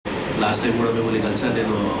Last time కూడా మిమ్మల్ని కలిసాను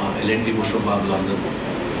నేను ఎల్ఎన్టీ ముషరఫ్ బాబులో అందరూ.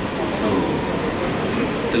 సో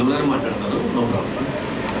తెలుగులోనే మాట్లాడతాను, no problem.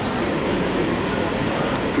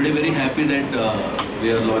 Today very happy that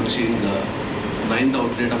we are launching 9th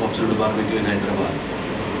outlet of Absolute Barbecue in Hyderabad.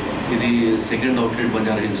 ఇది సెకండ్ అవుట్లెట్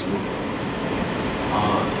బంజారా హిల్స్లో.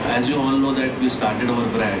 As you all know that we started our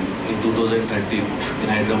brand in 2013 in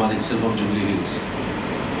Hyderabad itself of Jubilee Hills.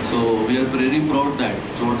 So we are very proud that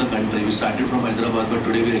throughout the country, we started from Hyderabad but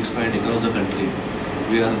today we are expanding across the country.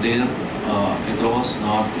 We are there across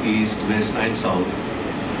north, east, west and south.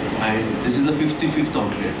 And this is the 55th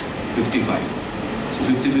outlet, 55. So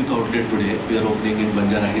 55th outlet today we are opening in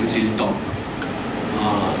Banjara Hills, Hilltop.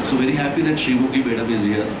 So very happy that Sreemukhi madam is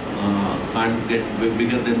here. Can't get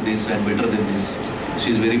bigger than this and better than this. She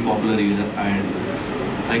is very popular here and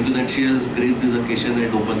thank you that she has graced this occasion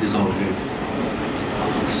and opened this outlet.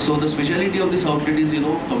 So the speciality of this outlet is,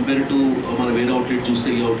 compared to our వేరే outlet చూస్తే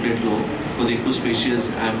ఈ అవుట్లెట్లో కొద్దిగా ఎక్కువ spacious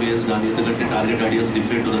ambience కానీ, ఎందుకంటే target audience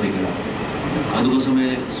different ఉన్నారు ఇక్కడ. అందుకోసమే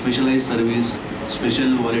specialise service,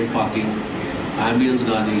 special valet parking, ambience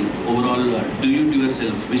కానీ, overall do it your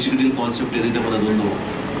self which grill concept ఏదైతే మనది ఉందో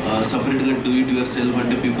సపరేట్గా డూ ఇట్ యువర్ సెల్ఫ్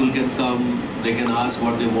అంటే people can come, they can ask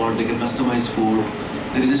what they want, they can customise food,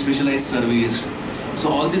 there is a specialise service. So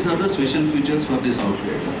all these are the special features for this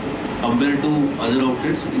outlet. Compare to other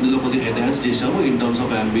outlets ఇందులో కొద్దిగా enhance చేశాము in terms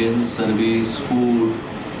of ambience, service, food,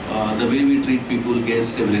 the way we treat people,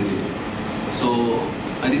 guest, everything. So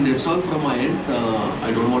I think that's all from my end. I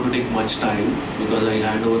don't want to take much time because I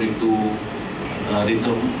hand over it to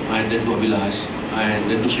Rhythm and then to Abhilash and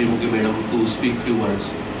then to Sreemukhi madam to speak few words.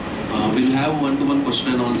 We'll have one-to-one question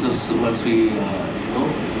and answers once we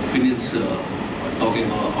finish talking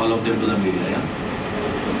all of them to the media. Yeah.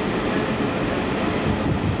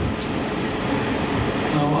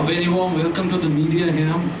 A very warm welcome to the media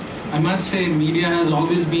here. I must say media has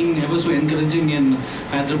always been ever so encouraging in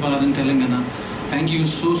Hyderabad and Telangana. Thank you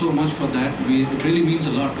so much for that. It really means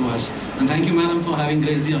a lot to us. And thank you madam for having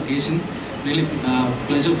graced the occasion. Really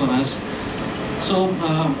pleasure for us. So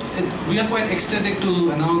we are quite ecstatic to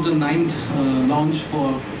announce the 9th launch for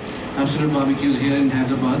Absolute Barbecues here in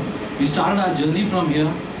Hyderabad. We started our journey from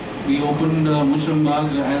here. We opened Mushram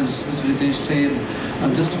Bagh, as Ritesh said,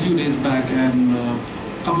 just a few days back, and a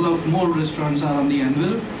couple of more restaurants are on the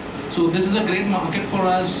anvil. So this is a great market for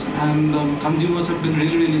us, and consumers have been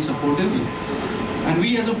really supportive. And we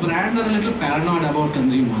as a brand are a little paranoid about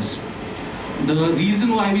consumers. The reason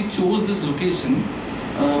why we chose this location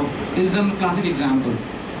is a classic example.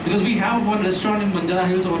 Because we have one restaurant in Banjara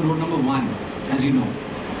Hills on road number 1, as you know.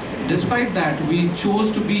 Despite that, we chose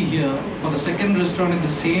to be here for the second restaurant in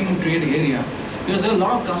the same trade area. Because there are a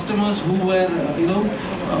lot of customers who were,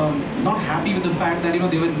 not happy with the fact that,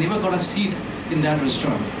 they never got a seat in that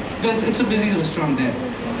restaurant. Because it's a busy restaurant there.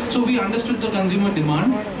 So we understood the consumer demand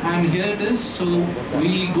and here it is. So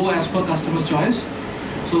we go as per customer's choice.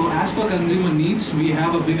 So as per consumer needs, we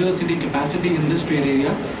have a bigger seating capacity in this trade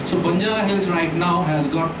area. So Banjara Hills right now has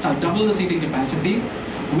got double the seating capacity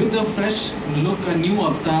with a fresh look, a new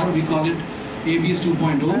avatar. We call it ABS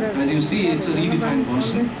 2.0. As you see, it's a redefined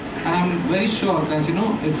version. I'm very sure that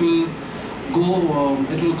it will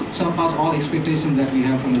surpass all expectations that we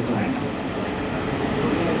have from the brand.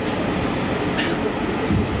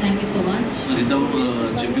 Thank you so much. Rhythm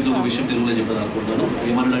చెప్పింది ఒక విషయం తెలుగులో చెప్పేది అనుకుంటాను.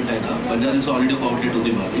 ఏమన్నాడంటే ఆయన Banjara hills already ఒక outlet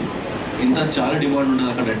ఉంది మాది, ఇంత చాలా డిమాండ్ ఉండదు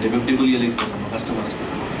అక్కడ అంటే మేము టేబుల్ ఇవ్వలేకపోతున్నాం మా కస్టమర్స్.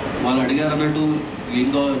 వాళ్ళు అడిగారు అన్నట్టు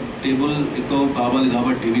ఇంకా టేబుల్ ఎక్కువ కావాలి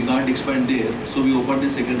కాబట్టి we can't expand there, so we open the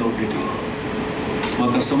second outlet. మా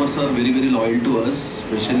customers are very loyal to us,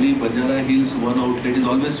 specially Banjara hills one outlet is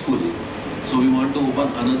always full. So we want to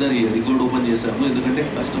open another year, ఇంకోటి open చేసాము ఎందుకంటే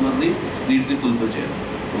కస్టమర్ని నీడ్ని fulfil చేయాలి.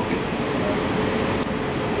 Okay.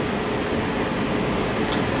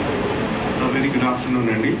 Very good afternoon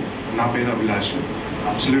అండి. నా పేరు Abhilash.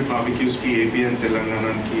 Absolute బార్బిక్యూస్కి AP and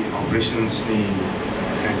తెలంగాణకి ఆపరేషన్స్ని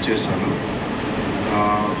హెడ్ చేస్తాను.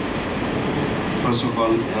 First of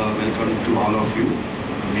all welcome to all of you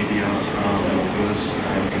media, bloggers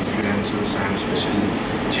and influencers and special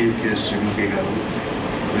chief guest Sreemukhi గారు,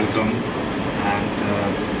 వెల్కమ్. అండ్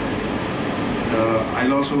ఐ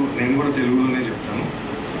ఆల్సో నేను కూడా తెలుగులోనే చెప్తాను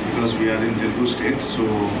because we are in Telugu states. So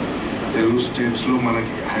Telugu స్టేట్స్లో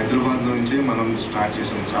మనకి హైదరాబాద్ నుంచే మనం స్టార్ట్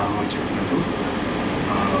చేసాం. చాలా మంది చెప్పినట్టు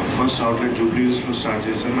ఫస్ట్ అవుట్లెట్ జూబ్లీ హిల్స్లో స్టార్ట్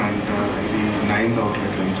చేసాం అండ్ ఇది 9th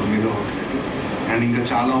అవుట్లెట్, 9వ అవుట్లెట్. అండ్ ఇంకా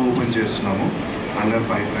చాలా ఓపెన్ చేస్తున్నాము అండర్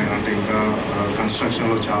పైప్ లైన్, అంటే ఇంకా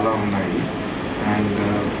కన్స్ట్రక్షన్లో చాలా ఉన్నాయి. అండ్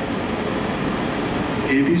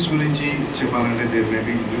ఏబీస్ గురించి చెప్పాలంటే there may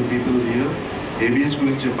be new people here. ఏబీస్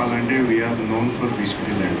గురించి చెప్పాలంటే we are known for wish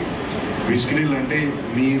grill అండి. విష్ గ్రిల్ అంటే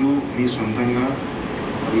మీరు మీ సొంతంగా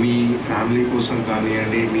మీ ఫ్యామిలీ కోసం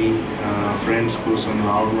కానివ్వండి, మీ ఫ్రెండ్స్ కోసం,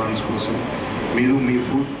 లవ్డ్ వన్స్ కోసం మీరు మీ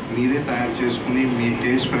ఫుడ్ మీరే తయారు చేసుకుని మీ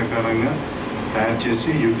టేస్ట్ ప్రకారంగా తయారు చేసి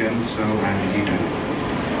you can serve and eat అండి.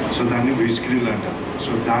 సో దాన్ని వెజ్ గ్రిల్ అంటారు.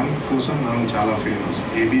 సో దానికోసం మనం చాలా famous.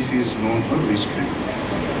 ABC is known for veg grill.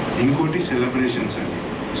 ఇంకోటి సెలబ్రేషన్స్ అండి.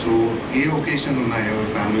 సో ఏ ఒకేషన్ ఉన్నాయి ఎవరి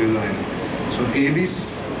ఫ్యామిలీలో అయినా, సో ఏబీస్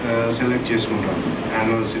సెలెక్ట్ చేసుకుంటారు,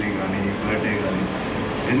 యానివర్సరీ కానీ బర్త్డే కానీ.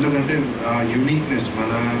 ఎందుకంటే యూనిక్నెస్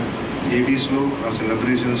మన ఏబీస్లో ఆ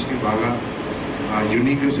సెలబ్రేషన్స్ని బాగా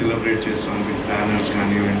యూనిక్గా సెలబ్రేట్ చేస్తాం విత్ బ్యానర్స్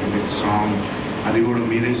కానివ్వండి, విత్ సాంగ్. అది కూడా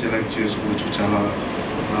మీరే సెలెక్ట్ చేసుకోవచ్చు. చాలా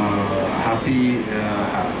happy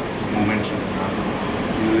moments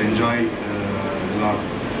you will enjoy lot.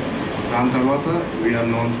 దాని తర్వాత we are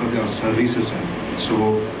known for the services అండి. సో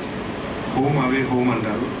హోమ్ అవే హోమ్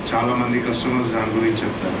అంటారు. చాలామంది కస్టమర్స్ దాని గురించి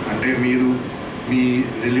చెప్తారు. అంటే మీరు మీ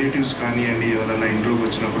రిలేటివ్స్ కానివ్వండి ఎవరైనా ఇంట్లోకి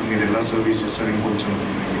వచ్చినప్పుడు మీరు ఎలా సర్వీస్ చేస్తారు, ఇంకొంచెం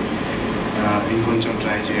తినండి, ఇంకొంచెం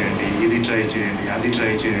ట్రై చేయండి, ఇది ట్రై చేయండి, అది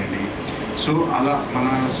ట్రై చేయండి. సో అలా మన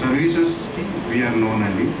సర్వీసెస్కి వీఆర్ నోన్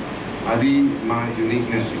అండి. అది మా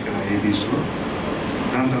యూనిక్నెస్ ఇక్కడ ఏబీస్లో.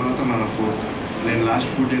 దాని తర్వాత మన ఫుడ్. నేను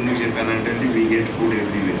లాస్ట్ ఫుడ్ ఎందుకు చెప్పానంటే అండి, వీ గెట్ ఫుడ్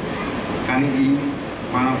ఎవ్రీవేర్. కానీ ఈ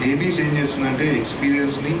మన ఏబీస్ ఏం చేస్తుందంటే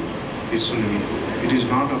ఎక్స్పీరియన్స్ని ఇస్తుంది మీకు. It is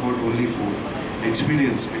not about only food,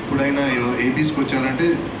 experience. ఎప్పుడైనా ఏబీస్కి వచ్చారంటే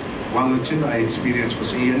వాళ్ళు వచ్చేది ఆ ఎక్స్పీరియన్స్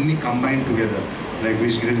కోసం. ఇవన్నీ combine together, like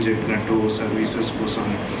veg grill చెప్పినట్టు సర్వీసెస్ కోసం,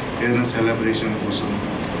 ఏదైనా సెలబ్రేషన్ కోసం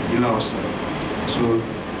ఇలా వస్తారు. సో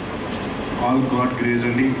ఆల్ గాడ్ గ్రేస్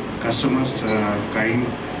అండి. Customers kind.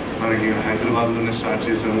 మనకి హైదరాబాద్లోనే స్టార్ట్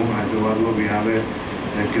చేసాము. హైదరాబాద్లో we have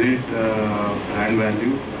a great brand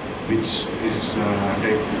value which is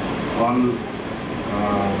అంటే ఆల్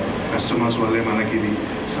కస్టమర్స్ వల్లే మనకి ఇది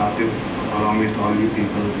సాధ్యం, along with all you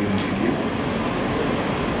people in India.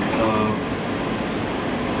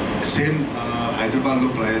 Same హైదరాబాద్లో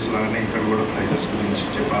ప్రైజెస్ లాగానే ఇక్కడ కూడా ప్రైజెస్ గురించి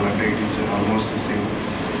చెప్పాలంటే it is almost the same.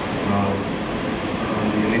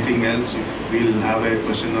 Anything else, we'll have a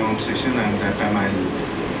question round session, and that time I'll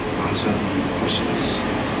answer the questions.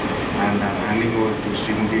 And I'm handing over to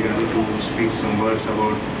Sreemukhi garu to speak some words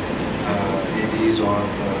about ABs or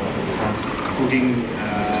her cooking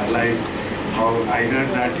life. How I heard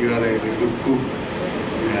that you are a good cook.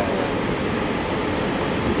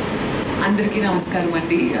 అందరికీ నమస్కారం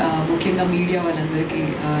అండి. ముఖ్యంగా media వాళ్ళందరికీ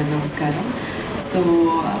నమస్కారం. So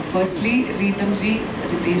firstly రీతమ్ G,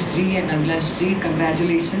 Riteish G and Abhilash G,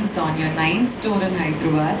 congratulations on your 9th store in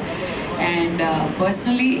Hyderabad. And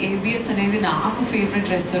personally ABS అనేది నాకు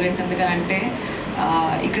favourite restaurant. ఎందుకంటే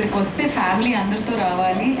ఇక్కడికి వస్తే ఫ్యామిలీ అందరితో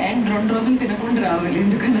రావాలి అండ్ 2 రోజులు తినకుండా రావాలి.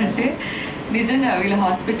 ఎందుకనంటే నిజంగా వీళ్ళ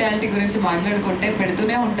హాస్పిటాలిటీ గురించి మాట్లాడుకుంటే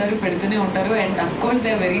పెడుతూనే ఉంటారు. And of course they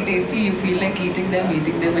are very tasty. You feel like eating them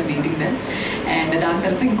and eating them. And దాని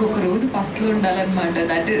తర్వాత ఇంకొక రోజు పస్తులు ఉండాలన్నమాట.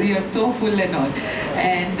 That is you're so full and all.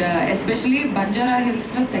 And especially Banjara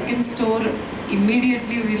హిల్స్లో 2nd స్టోర్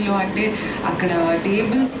ఇమ్మీడియట్లీ వీళ్ళు అంటే అక్కడ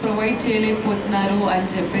టేబుల్స్ ప్రొవైడ్ చేయలేకపోతున్నారు అని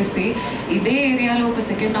చెప్పేసి ఇదే ఏరియాలో ఒక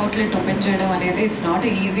 2nd అవుట్లెట్ ఓపెన్ చేయడం అనేది it's not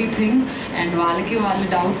a easy thing. And వాళ్ళ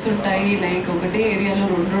డౌట్స్ ఉంటాయి, లైక్ ఒకటే ఏరియాలో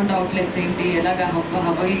 2 అవుట్లెట్స్ ఏంటి, ఎలాగా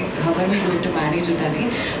hour we going to manage it అని.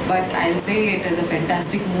 But I will say it is a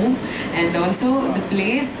fantastic move. And also the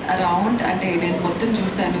place around అంటే నేను మొత్తం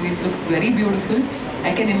చూశాను. It looks very beautiful.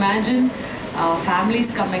 I can imagine families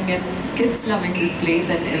coming in, kids loving this place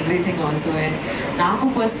and everything also. And నాకు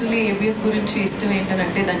personally ABS గురించి ఇష్టం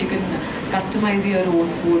ఏంటంటే that you can customise your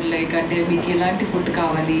own food. Like అంటే మీకు ఎలాంటి ఫుడ్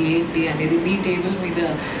కావాలి ఏంటి అనేది మీ టేబుల్ మీద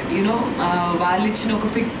యూనో వాళ్ళు ఇచ్చిన ఒక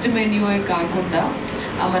ఫిక్స్డ్ మెన్యూయే కాకుండా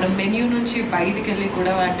మనం మెన్యూ నుంచి బయటికి వెళ్ళి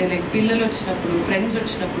కూడా అంటే లైక్ పిల్లలు వచ్చినప్పుడు, ఫ్రెండ్స్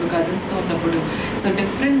వచ్చినప్పుడు, కజిన్స్తో ఉన్నప్పుడు so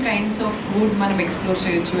different kinds of food మనం ఎక్స్ప్లోర్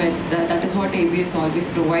చేయొచ్చు. And that is what ABS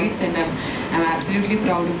always provides. And I'm absolutely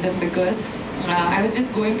proud of them because I was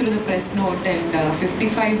just going through the press note and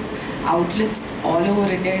 55 outlets all over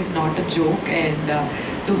India is not a joke. And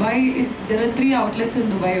Dubai, there are 3 outlets in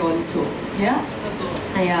Dubai also.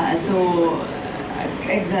 Yeah, so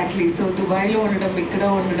exactly. So దుబాయ్లో ఉండడం, ఇక్కడ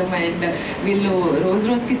ఉండడం and వీళ్ళు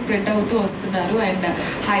రోజుకి spread అవుతూ వస్తున్నారు. And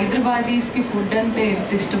హైదరాబాదీస్కి food అంటే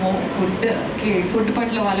ఎంత ఇష్టమో, ఫుడ్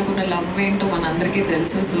పట్ల వాళ్ళకున్న లవ్ ఏంటో మనందరికీ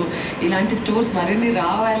తెలుసు. సో ఇలాంటి స్టోర్స్ మరిన్ని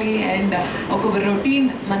రావాలి. అండ్ ఒక రొటీన్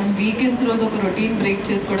మనం వీకెండ్స్ రోజు ఒక రొటీన్ బ్రేక్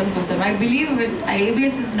చేసుకోవడం కోసం I believe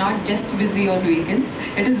ABS is not just busy on weekends,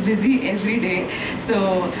 it is busy every day. So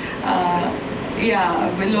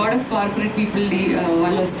lot of corporate people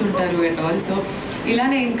వాళ్ళు వస్తుంటారు అండ్ ఆల్సో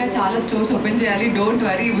ఇలానే ఇంకా చాలా స్టోర్స్ ఓపెన్ చేయాలి. డోంట్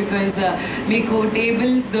వరీ బికాజ్ మీకు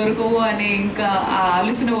టేబుల్స్ దొరకవు అనే ఇంకా ఆ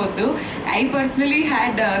ఆలోచన వద్దు. I personally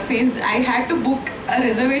had to book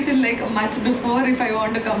reservation like much before if I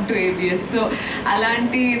want to come to ABS. So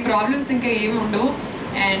అలాంటి ప్రాబ్లమ్స్ ఇంకా ఏమి ఉండవు.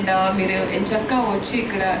 అండ్ మీరు ఎంచక్కా వచ్చి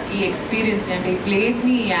ఇక్కడ ఈ ఎక్స్పీరియన్స్ అంటే ఈ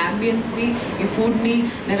ప్లేస్ని, ఈ యాంబియన్స్ని, ఈ ఫుడ్ని,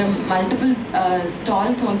 there are multiple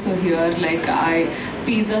stalls also here, like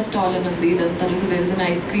pizza stall అని ఉంది, దాని తర్వాత there is an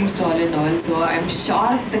ice cream stall and all. So I'm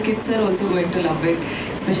sure the kids are also going to love it,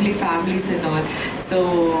 especially families and all. So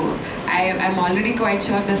I'm already quite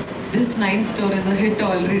sure this 9th store is a hit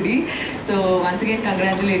already. So once again,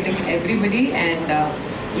 congratulating everybody, and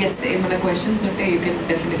yes, any questions unte you can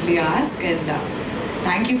definitely ask, and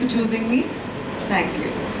thank you for choosing me. Thank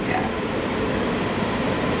you. Yeah.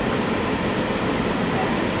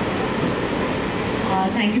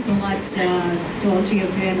 Thank you so much to all three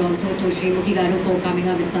of you, and also to Sreemukhi garu for coming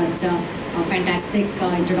up with such a fantastic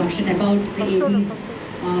introduction about the ABs,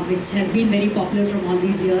 which has been very popular from all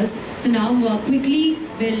these years. So now quickly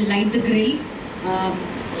we'll light the grill.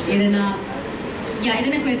 ఏదైనా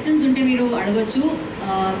questions ఉంటే మీరు అడగొచ్చు.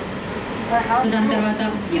 So దాని తర్వాత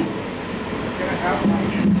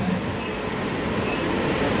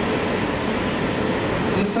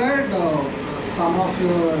You said some of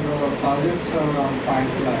your projects are on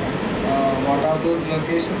pipeline. What are those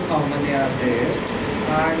locations? How many are there?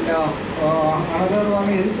 And another one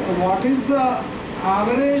is, what is the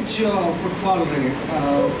average footfall rate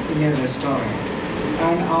in a restaurant?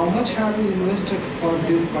 And how much have you invested for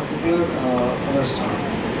this particular restaurant?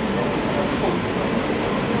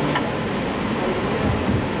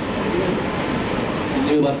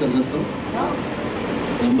 मैं बात कर सकता हूँ,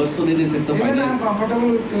 numbers तो नहीं दे सकता. Even I am comfortable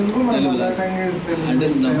with Telugu. My mother tongue is Telugu. అంటే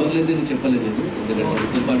number లేదు నేను చెప్పలేదు, ఎందుకంటే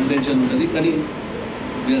కాన్ఫిడెన్షియల్ ఉంటుంది. కానీ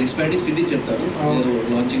వీఆర్ ఎక్స్పాండింగ్ సిటీ చెప్తాను. We are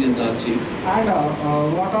launching in Ranchi. And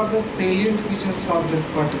what are the salient features of this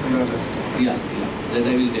particular restaurant? Yeah that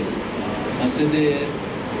I will tell. First అయితే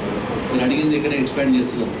మీరు అడిగింది ఎక్కడ ఎక్స్పాండ్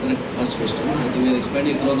చేస్తున్నాం, కరెక్ట్. ఫస్ట్ క్వశ్చన్ అయితే we are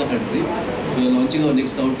expanding across the country. We are launching our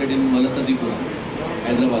next outlet in Vanasthalipuram,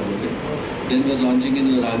 హైదరాబాద్లో. Then we are launching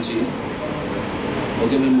in Ranchi.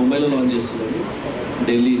 Okay, మేము ముంబైలో launch చేస్తున్నాము,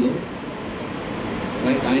 ఢిల్లీలో,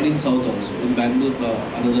 right, and in south also, in Bengaluru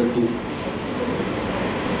another 2.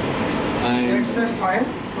 Let's say 5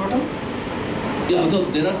 total? Yeah, so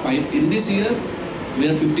there are 5. In this year, we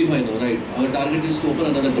are 55 now, right? Our target is to open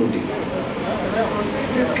another 20.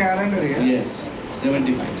 This calendar year? Yes,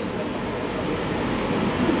 75.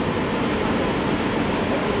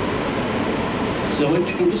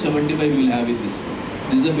 72 to 75 we will have in this.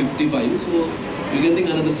 This is a 55, so you can think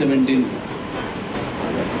another 17.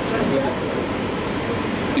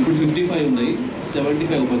 ఇప్పుడు 55 ఉన్నాయి,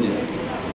 75 open చేయాలి.